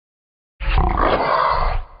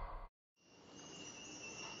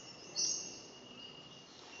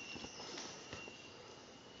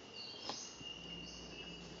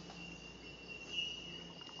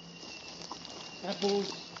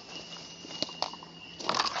apples.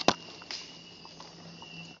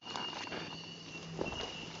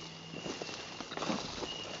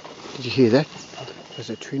 Did you hear that? There's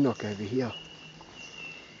a tree knock over here.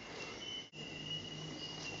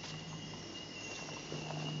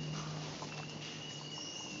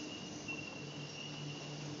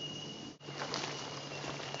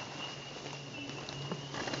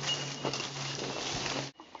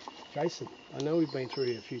 Jason, I know we've been through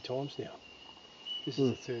here a few times now. This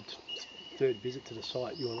is the third visit to the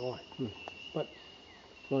site, you and I. But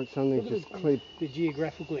like something's just cleared. The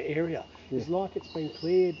geographical area. It's like it's been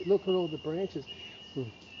cleared. Look at all the branches.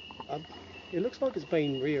 It looks like it's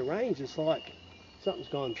been rearranged. It's like something's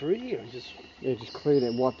gone through here and just cleared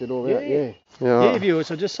it, wiped it all out. Yeah, viewers,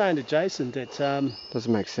 I'm just saying to Jason that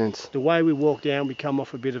doesn't make sense. The way we walk down, we come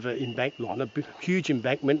off a bit of an embankment, huge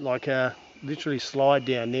embankment, like literally slide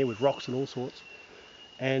down there with rocks and all sorts.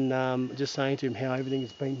 And just saying to him how everything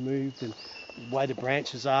has been moved and the way the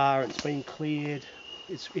branches are, it's been cleared.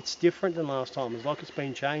 It's different than last time. It's like it's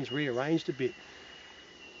been changed, rearranged a bit.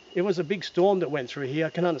 It was a big storm that went through here. I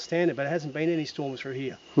can understand it, but it hasn't been any storms through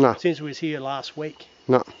here since we was here last week.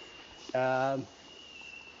 No. But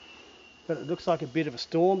it looks like a bit of a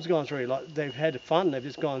storm's gone through. Like they've had fun. They've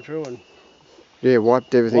just gone through and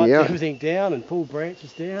wiped everything out. Everything down and pulled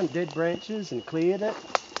branches down, dead branches, and cleared it.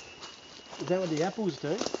 Is that what the apples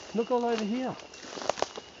do? Look all over here.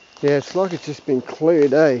 Yeah, it's like it's just been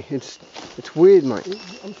cleared, eh? It's weird, mate.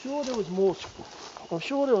 I'm sure there was more. I'm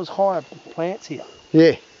sure there was higher plants here.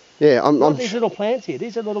 Yeah. These little plants here.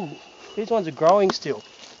 These ones are growing still,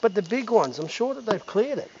 but the big ones, I'm sure that they've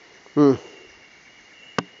cleared it.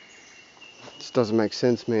 This doesn't make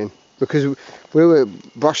sense, man. Because we were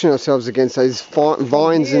brushing ourselves against those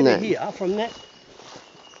vines in there. Here,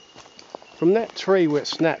 from that tree where it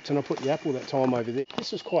snapped, and I put the apple that time over there.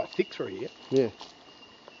 This is quite thick through here. Yeah.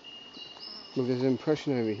 Look, there's an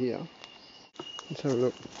impression over here. Let's have a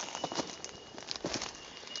look.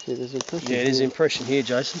 Yeah, there's an impression. Yeah, there's an impression here,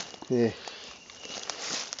 Jason. Yeah.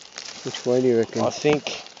 Which way do you reckon? I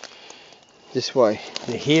think this way.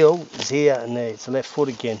 The heel is here, and there. It's the left foot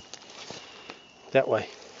again. That way.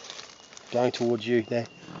 Going towards you there.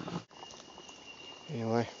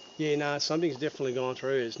 Anyway. Yeah, no, something's definitely gone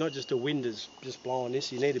through. It's not just the wind is just blowing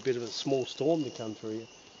this. You need a bit of a small storm to come through here.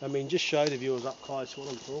 I mean, just show the viewers up close what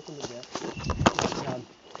I'm talking about.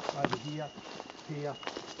 Over here,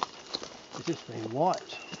 it's just been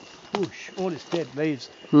wiped. Whoosh, all this dead leaves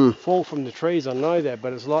fall from the trees, I know that,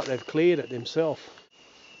 but it's like they've cleared it themselves.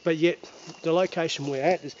 But yet, the location we're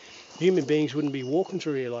at, is human beings wouldn't be walking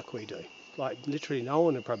through here like we do. Like, literally no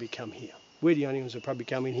one would probably come here. We're the only ones that probably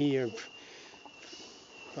come in here, and,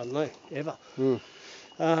 I don't know, ever.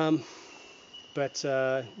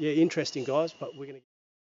 Yeah, interesting, guys, but we're going to...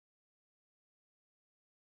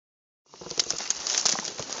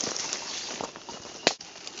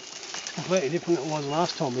 Completely different than it was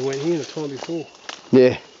last time we went here and the time before.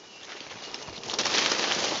 Yeah.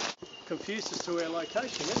 Confused as to our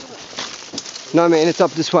location, isn't it? No, man, it's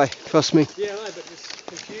up this way. Trust me. Yeah, I know, but it's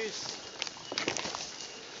confused.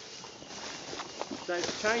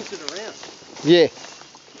 They've changed it around. Yeah.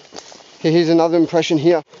 Here's another impression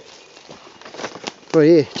here. Right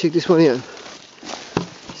here, check this one out.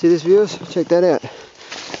 See this, viewers? Check that out.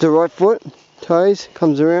 The right foot, toes,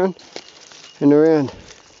 comes around and around.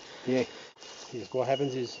 Yeah. What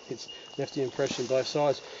happens is it's left the impression both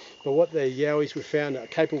sides. But what the Yowies we found are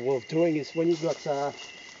capable of doing is when you've got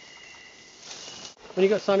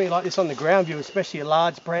something like this on the ground, view, especially a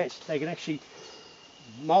large branch, they can actually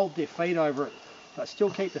mould their feet over it. But still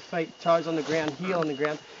keep the feet, toes on the ground, heel on the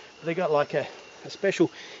ground. But they got like a special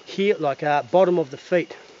heel, like a bottom of the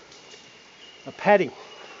feet, a padding.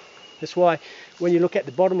 That's why when you look at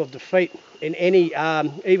the bottom of the feet in any,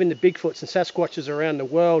 even the Bigfoots and Sasquatches around the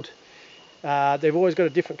world, they've always got a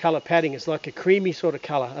different colour padding. It's like a creamy sort of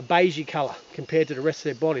colour, a beigey colour compared to the rest of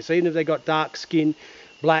their body. So even if they've got dark skin,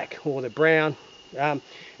 black or they're brown,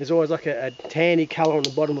 there's always like a tanny colour on the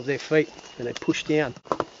bottom of their feet, and they push down.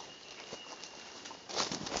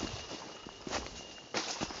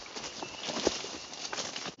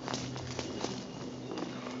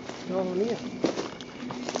 Oh, yeah.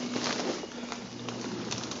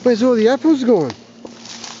 Where's all the apples gone?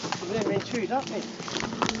 They've been chewed up, man.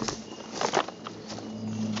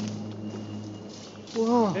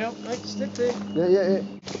 Wow. Help, mate, stick there. Yeah.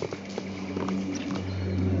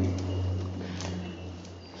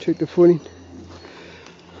 Check the footing.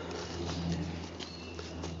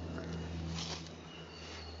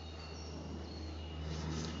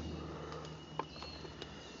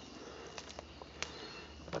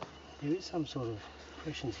 There is some sort of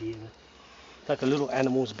impressions here. Like a little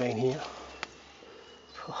animal's been here.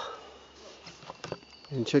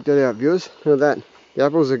 And check that out, viewers. Look at that. The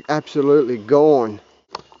apples are absolutely gone.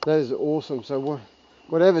 That is awesome. So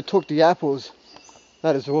whatever took the apples,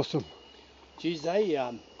 that is awesome. Geez,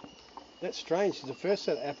 that's strange, because the first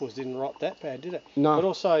set of apples didn't rot that bad, did it? No. But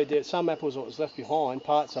also, there's some apples that was left behind,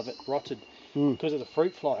 parts of it rotted because of the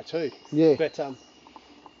fruit fly too. Yeah. But,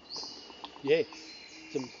 yeah,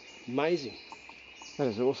 it's amazing. That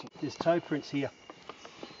is awesome. There's toe prints here.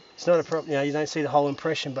 It's not a problem, you know, you don't see the whole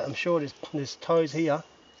impression, but I'm sure there's toes here.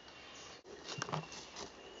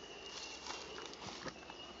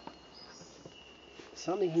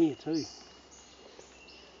 Something here too.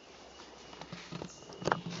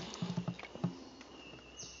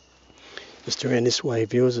 Just around this way,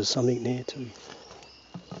 viewers, there's something there too.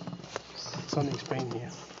 Something's been here.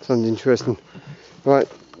 Sounds interesting. Right,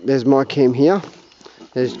 there's my cam here.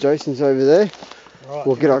 There's Jason's over there. Right,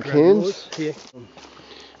 we'll get our cams. Here.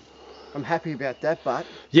 I'm happy about that, but...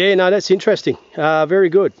 Yeah, no, that's interesting. Very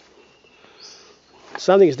good.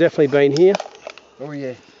 Something's definitely been here. Oh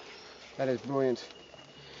yeah, that is brilliant.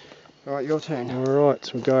 Alright, your turn. Alright,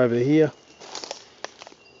 so we'll go over here.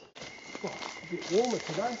 Oh, a bit warmer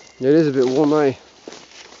today. Yeah, it is a bit warm, eh?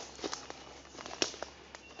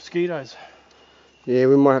 Mosquitoes. Yeah,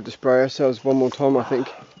 we might have to spray ourselves one more time, I think.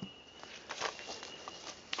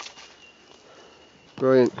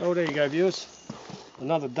 Brilliant. Oh, there you go, viewers.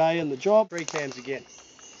 Another day in the job. 3 cams again.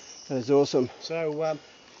 That is awesome. So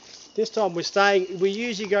this time we're staying. We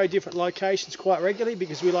usually go different locations quite regularly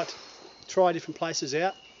because we like to try different places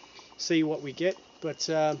out, see what we get. But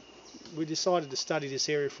we decided to study this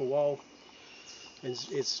area for a while, and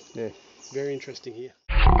it's very interesting here.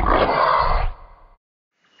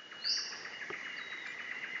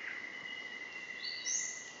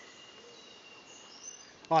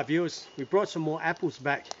 Hi viewers, we brought some more apples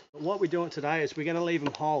back. But what we're doing today is we're going to leave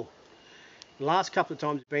them whole. The last couple of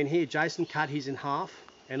times we've been here, Jason cut his in half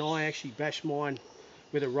and I actually bashed mine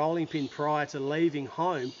with a rolling pin prior to leaving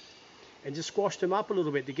home and just squashed them up a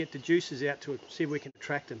little bit to get the juices out to see if we can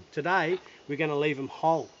extract them. Today we're going to leave them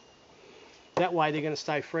whole. That way they're going to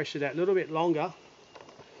stay fresh that little bit longer.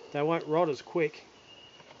 They won't rot as quick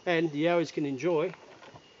and the Yowies can enjoy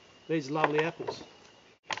these lovely apples.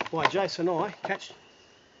 Why, Jason and I catch...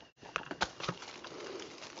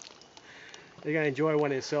 They're going to enjoy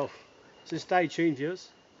one themselves. So stay tuned, viewers.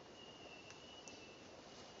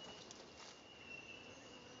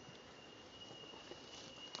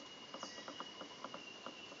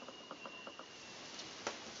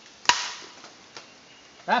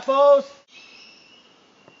 Apples!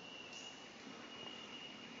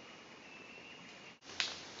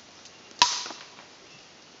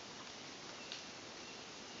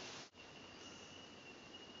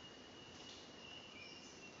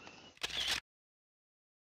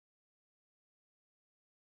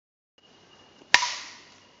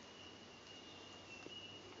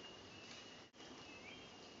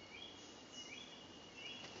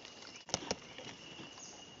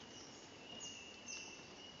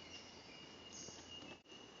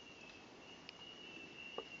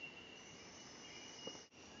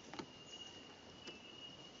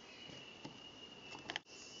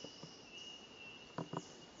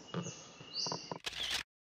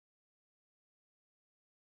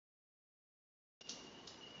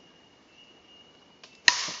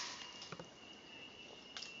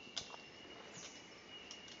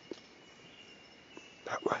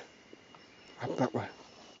 That way. Up that way.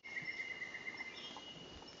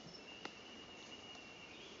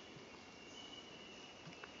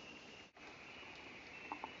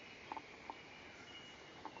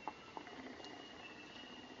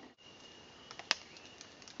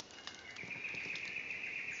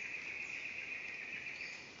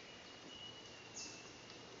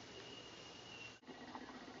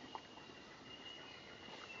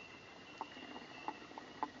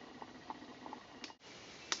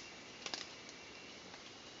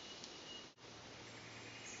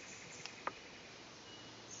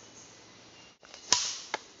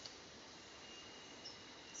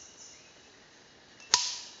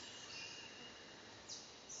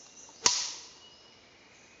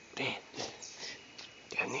 Dan,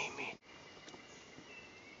 down there, man.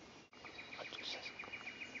 I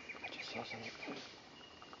just saw something.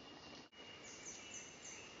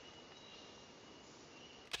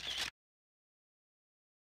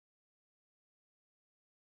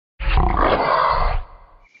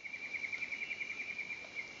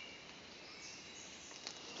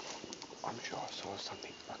 I'm sure I saw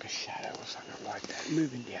something like a shadow or something like that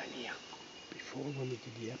moving down here. Before when we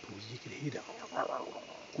did the apples, you could hear that.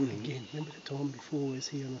 Again, remember the time before I was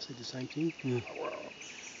here and I said the same thing?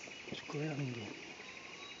 It's growling again.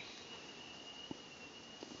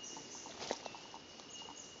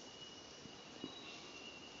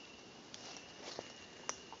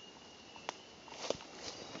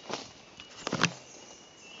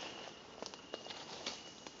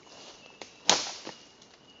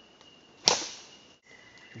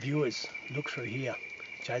 Viewers, look through here.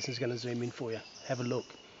 Jason's going to zoom in for you. Have a look.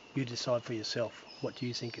 You decide for yourself. What do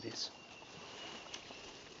you think it is?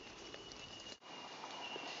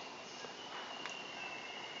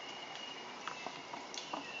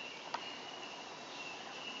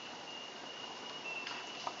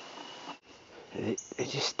 They're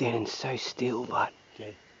just standing so still, but...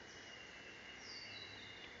 Okay.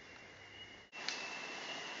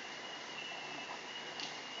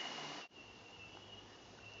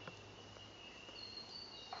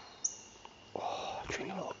 Tree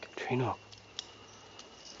knock.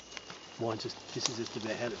 This is just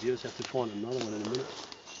about how the viewers have to find another one in a minute.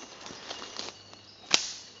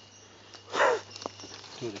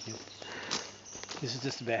 Do it again. This is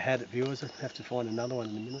just about how the viewers have to find another one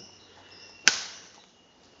in a minute.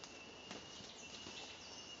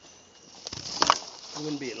 It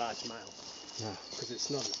wouldn't be a large male. No. Because it's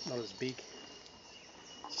not as big.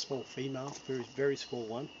 It's a small female, very small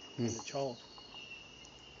one, and a child.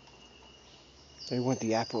 They want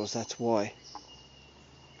the apples, that's why.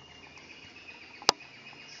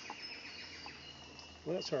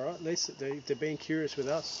 Well, that's alright. At least they're being curious with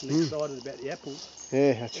us and excited about the apples.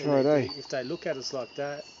 Yeah, that's and right, eh? If they look at us like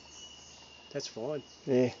that, that's fine.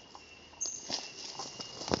 Yeah.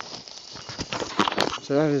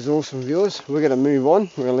 So that is awesome, viewers. We're going to move on.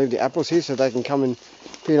 We're going to leave the apples here so they can come and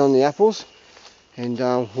feed on the apples. And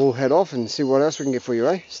we'll head off and see what else we can get for you,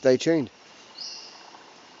 eh? Stay tuned.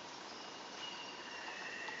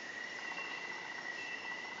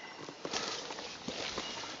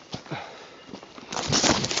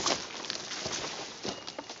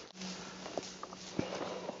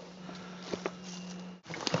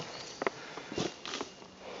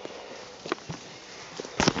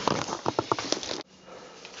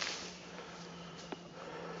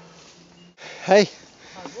 Hey.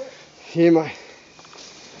 Yeah, mate.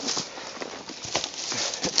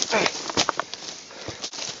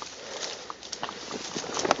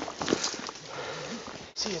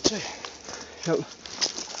 See you too. Yep.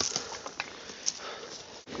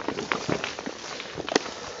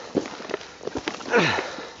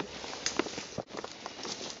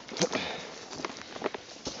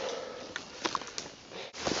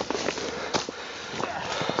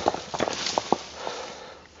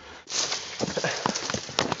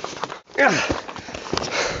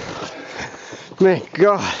 Man,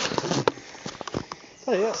 God.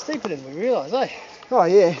 Oh yeah, it's steeper than we realise, eh? Oh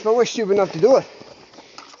yeah, but we're stupid enough to do it.